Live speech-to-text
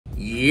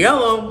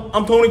Yellow,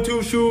 I'm Tony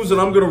Two Shoes,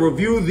 and I'm gonna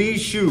review these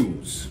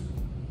shoes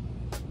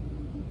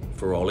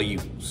for all of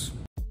yous.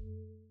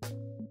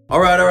 All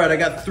right, I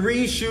got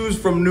 3 shoes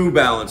from New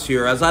Balance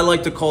here, as I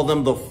like to call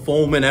them the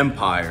foaming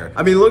empire.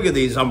 I mean, look at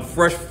these, I'm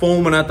fresh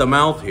foaming at the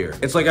mouth here.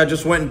 It's like I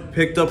just went and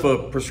picked up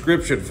a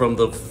prescription from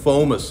the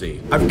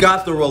pharmacy. I've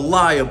got the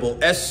reliable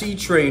SC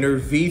Trainer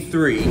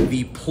V3,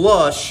 the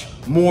plush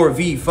More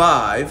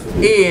V5,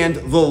 and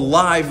the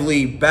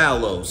lively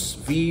Balos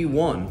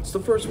V1. It's the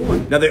first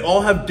one. Now, they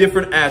all have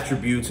different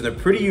attributes, and they're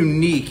pretty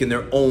unique in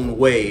their own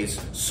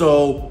ways,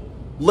 so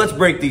let's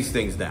break these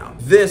things down.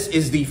 This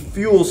is the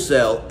Fuel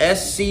Cell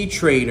SC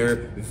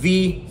Trainer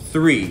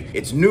V3.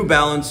 It's New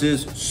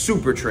Balance's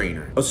Super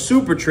Trainer. A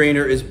Super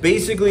Trainer is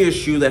basically a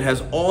shoe that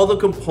has all the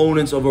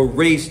components of a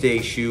race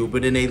day shoe,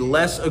 but in a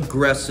less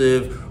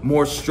aggressive,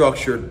 more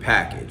structured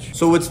package.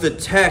 So it's the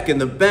tech and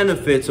the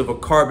benefits of a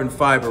carbon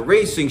fiber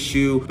racing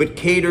shoe, but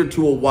catered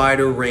to a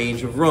wider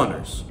range of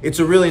runners. It's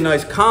a really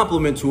nice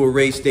complement to a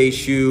race day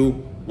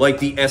shoe like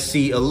the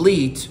SC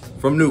Elite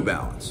from New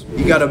Balance.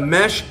 You got a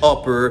mesh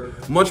upper,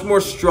 much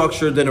more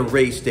structured than a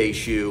race day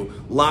shoe.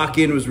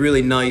 Lock-in was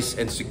really nice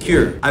and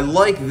secure. I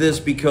like this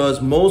because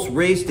most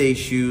race day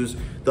shoes,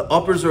 the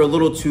uppers are a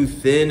little too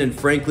thin and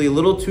frankly a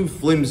little too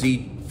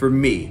flimsy for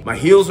me. My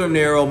heels are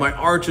narrow, my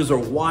arches are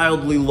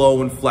wildly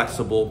low and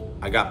flexible.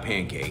 I got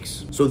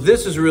pancakes. So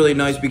this is really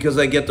nice because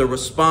I get the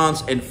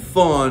response and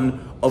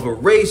fun of a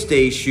race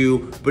day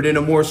shoe, but in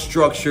a more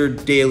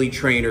structured daily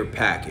trainer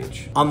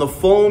package. On the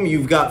foam,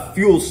 you've got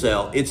Fuel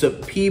Cell. It's a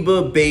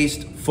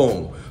PEBA-based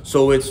foam,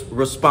 so it's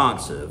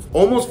responsive.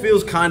 Almost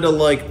feels kind of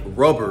like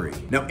rubbery.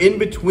 Now, in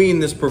between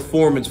this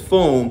performance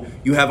foam,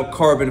 you have a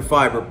carbon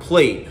fiber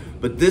plate,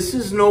 but this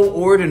is no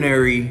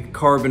ordinary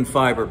carbon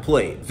fiber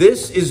plate.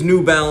 This is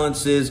New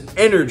Balance's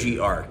Energy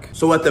Arc.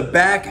 So at the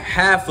back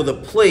half of the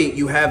plate,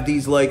 you have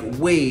these like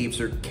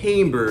waves or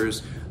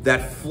cambers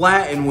that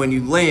flatten when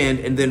you land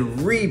and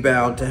then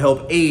rebound to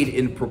help aid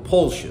in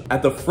propulsion.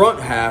 At the front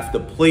half, the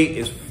plate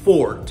is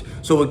forked,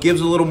 so it gives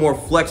a little more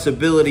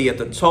flexibility at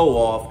the toe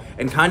off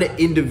and kind of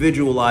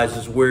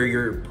individualizes where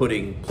you're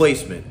putting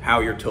placement, how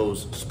your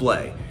toes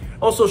splay.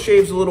 Also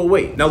shaves a little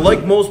weight. Now,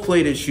 like most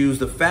plated shoes,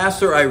 the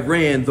faster I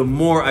ran, the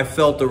more I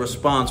felt the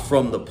response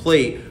from the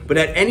plate, but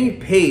at any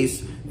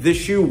pace, this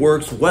shoe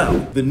works well.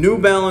 The New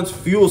Balance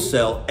Fuel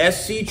Cell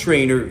SC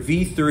Trainer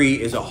V3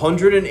 is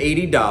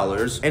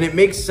 $180, and it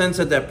makes sense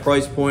at that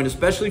price point,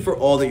 especially for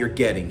all that you're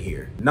getting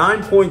here.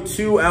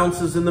 9.2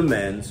 ounces in the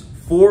men's,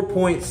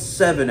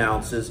 4.7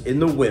 ounces in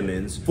the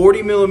women's,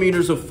 40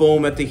 millimeters of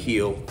foam at the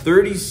heel,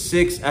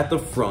 36 at the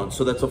front,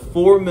 so that's a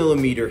 4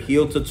 millimeter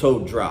heel to toe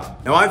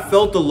drop. Now, I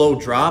felt the low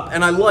drop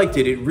and I liked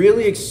it. It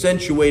really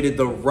accentuated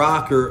the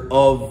rocker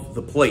of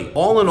the plate.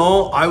 All in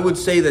all, I would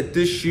say that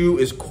this shoe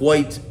is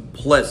quite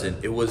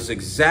pleasant. It was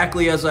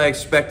exactly as I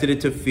expected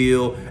it to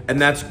feel,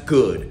 and that's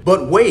good.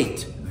 But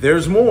wait,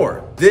 there's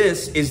more.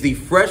 This is the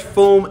Fresh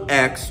Foam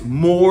X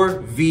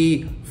More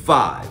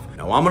V5.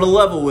 Now, I'm gonna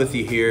level with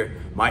you here.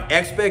 My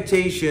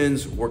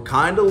expectations were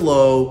kind of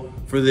low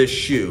for this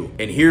shoe,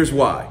 and here's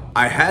why.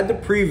 I had the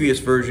previous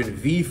version,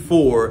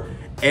 V4,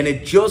 and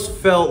it just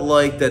felt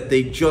like that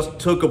they just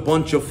took a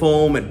bunch of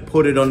foam and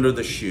put it under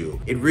the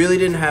shoe. It really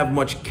didn't have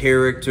much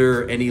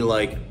character, any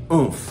like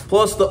oomph.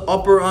 Plus the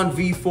upper on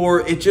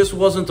V4, it just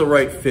wasn't the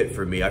right fit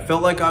for me. I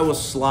felt like I was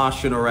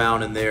sloshing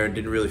around in there and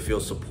didn't really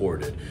feel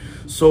supported.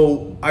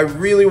 So I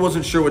really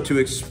wasn't sure what to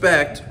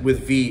expect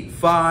with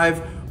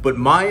V5, but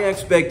my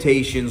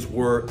expectations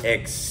were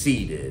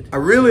exceeded. I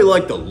really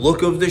like the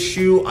look of this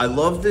shoe. I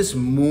love this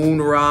moon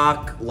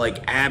rock,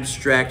 like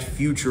abstract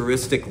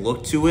futuristic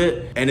look to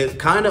it. And it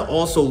kind of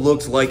also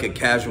looks like a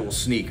casual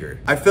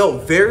sneaker. I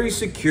felt very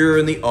secure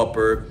in the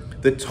upper.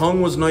 The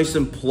tongue was nice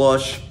and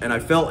plush, and I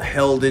felt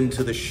held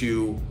into the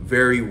shoe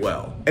very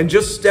well. And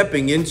just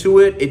stepping into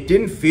it, it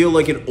didn't feel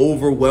like an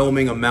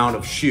overwhelming amount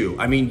of shoe.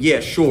 I mean,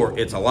 yeah, sure,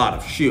 it's a lot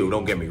of shoe,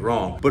 don't get me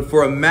wrong. But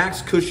for a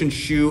max cushion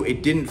shoe,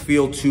 it didn't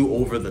feel too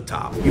over the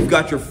top. You've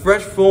got your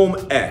Fresh Foam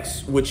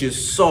X, which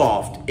is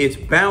soft, it's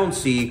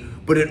bouncy,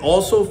 but it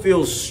also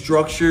feels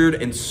structured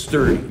and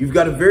sturdy. You've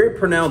got a very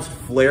pronounced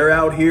flare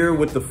out here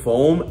with the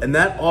foam, and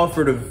that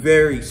offered a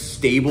very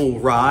stable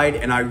ride,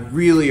 and I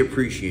really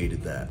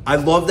appreciated that. I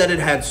love that it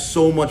had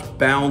so much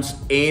bounce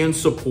and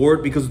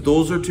support, because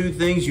those are two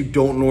things you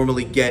don't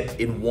normally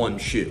get in one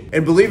shoe.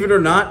 And believe it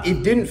or not,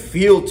 it didn't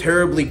feel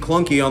terribly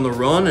clunky on the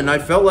run, and I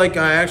felt like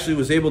I actually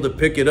was able to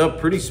pick it up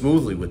pretty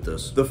smoothly with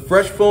this. The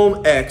Fresh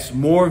Foam X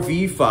More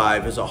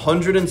V5 is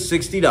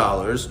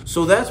 $160,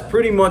 so that's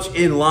pretty much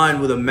in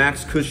line with a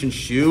max cushion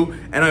shoe,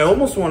 and I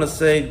almost want to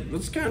say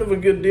that's kind of a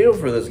good deal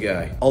for this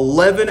guy.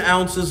 11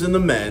 ounces in the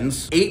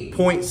men's,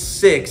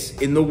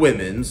 8.6 in the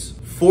women's,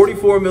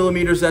 44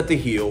 millimeters at the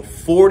heel,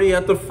 40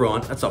 at the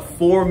front. That's a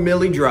 4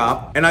 milli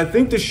drop. And I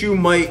think the shoe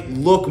might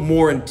look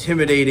more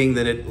intimidating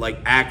than it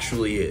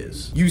actually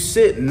is. You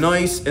sit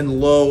nice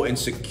and low and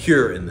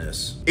secure in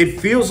this.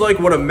 It feels like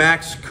what a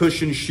max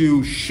cushion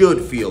shoe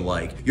should feel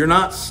like. You're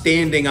not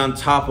standing on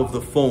top of the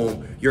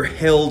foam, you're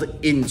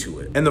held into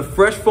it. And the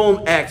Fresh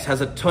Foam X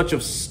has a touch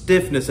of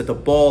stiffness at the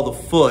ball of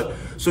the foot,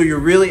 so you're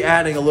really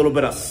adding a little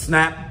bit of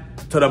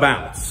snap to the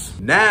bounce.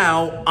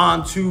 Now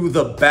onto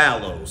the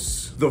Balos,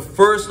 the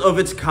first of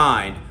its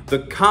kind, the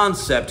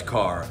concept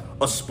car,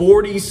 a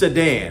sporty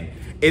sedan.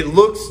 It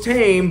looks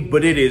tame,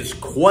 but it is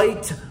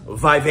quite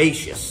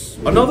vivacious.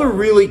 Another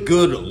really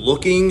good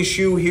looking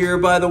shoe here,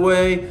 by the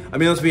way. I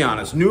mean, let's be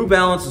honest, New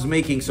Balance is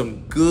making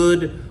some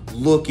good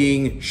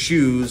looking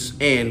shoes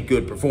and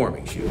good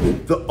performing shoes.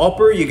 The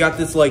upper, you got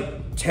this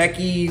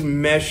techie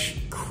mesh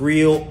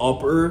creel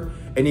upper,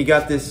 and you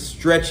got this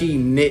stretchy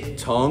knit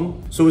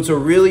tongue. So it's a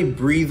really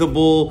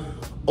breathable,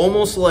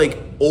 almost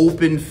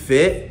open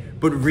fit,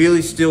 but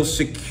really still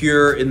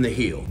secure in the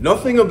heel.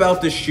 Nothing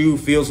about this shoe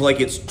feels like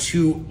it's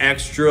too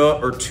extra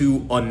or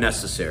too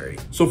unnecessary.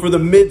 So for the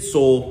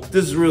midsole,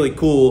 this is really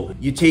cool.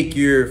 You take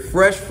your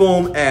Fresh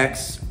Foam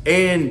X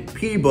and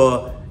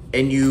Piba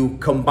and you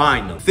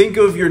combine them. Think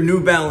of your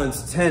New Balance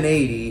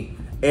 1080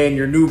 and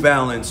your New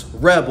Balance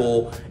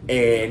Rebel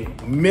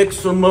and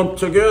mix them up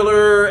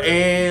together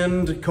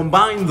and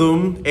combine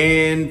them,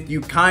 and you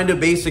kind of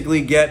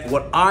basically get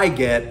what I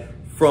get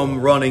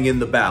from running in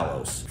the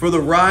Balos. For the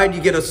ride,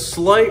 you get a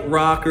slight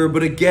rocker,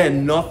 but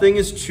again, nothing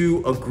is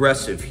too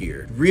aggressive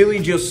here. Really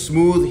just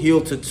smooth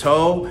heel to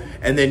toe,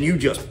 and then you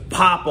just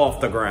pop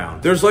off the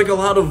ground. There's a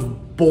lot of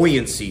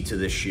buoyancy to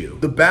this shoe.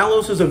 The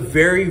Balos is a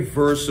very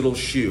versatile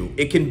shoe.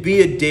 It can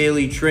be a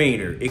daily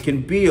trainer. It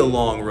can be a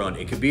long run.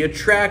 It can be a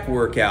track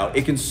workout.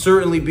 It can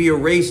certainly be a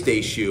race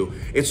day shoe.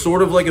 It's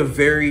sort of like a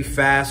very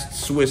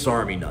fast Swiss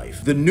Army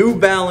knife. The New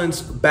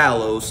Balance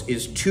Balos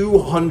is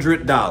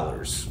 $200.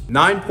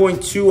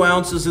 9.2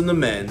 ounces in the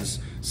men's,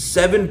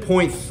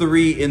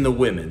 7.3 in the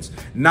women's.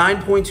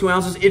 9.2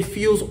 ounces, it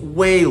feels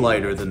way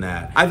lighter than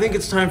that. I think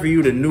it's time for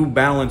you to New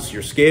Balance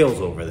your scales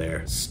over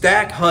there.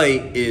 Stack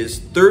height is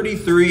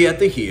 33 at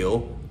the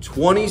heel,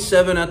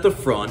 27 at the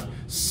front,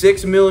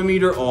 6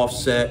 millimeter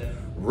offset,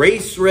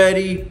 race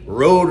ready,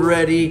 road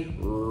ready,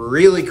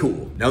 really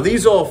cool. Now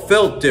these all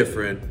felt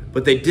different,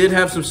 but they did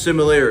have some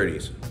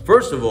similarities.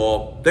 First of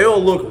all, they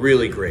all look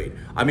really great.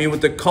 I mean,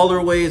 with the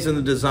colorways and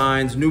the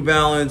designs, New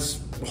Balance,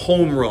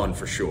 home run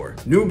for sure.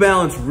 New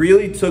Balance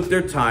really took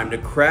their time to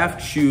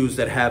craft shoes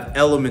that have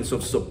elements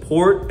of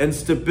support and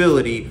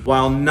stability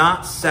while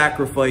not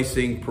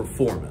sacrificing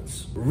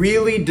performance.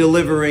 Really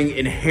delivering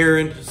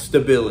inherent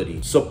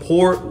stability.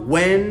 Support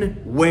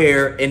when,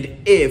 where, and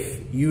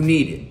if you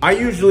need it. I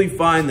usually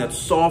find that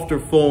softer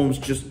foams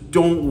just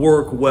don't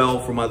work well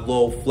for my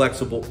low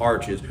flexible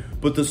arches,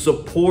 but the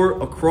support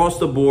across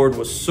the board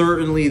was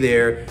certainly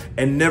there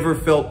and never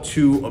felt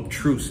too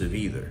obtrusive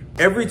either.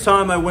 Every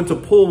time I went to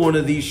pull one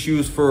of these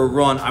shoes for a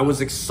run, I was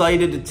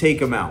excited to take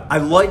them out. I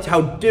liked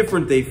how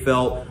different they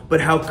felt, but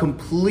how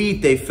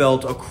complete they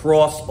felt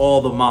across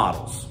all the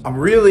models. I'm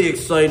really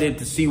excited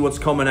to see what's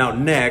coming out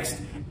next,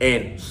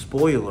 and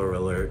spoiler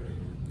alert,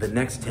 the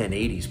next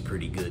 1080 is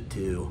pretty good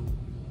too.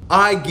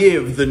 I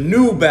give the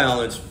New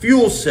Balance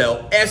Fuel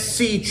Cell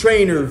SC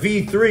Trainer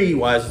V3,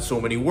 why is it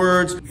so many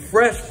words,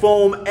 Fresh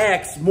Foam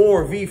X,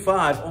 more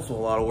V5, also a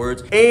lot of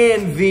words,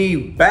 and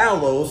the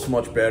Balos,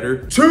 much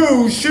better,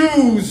 2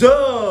 shoes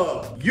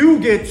up. You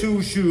get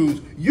 2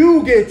 shoes,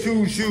 you get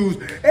 2 shoes,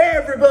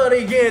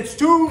 everybody gets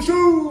 2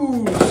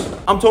 shoes.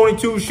 I'm Tony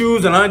 2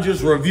 Shoes, and I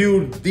just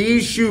reviewed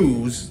these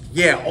shoes,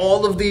 yeah,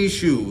 all of these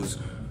shoes,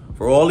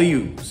 for all of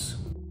yous.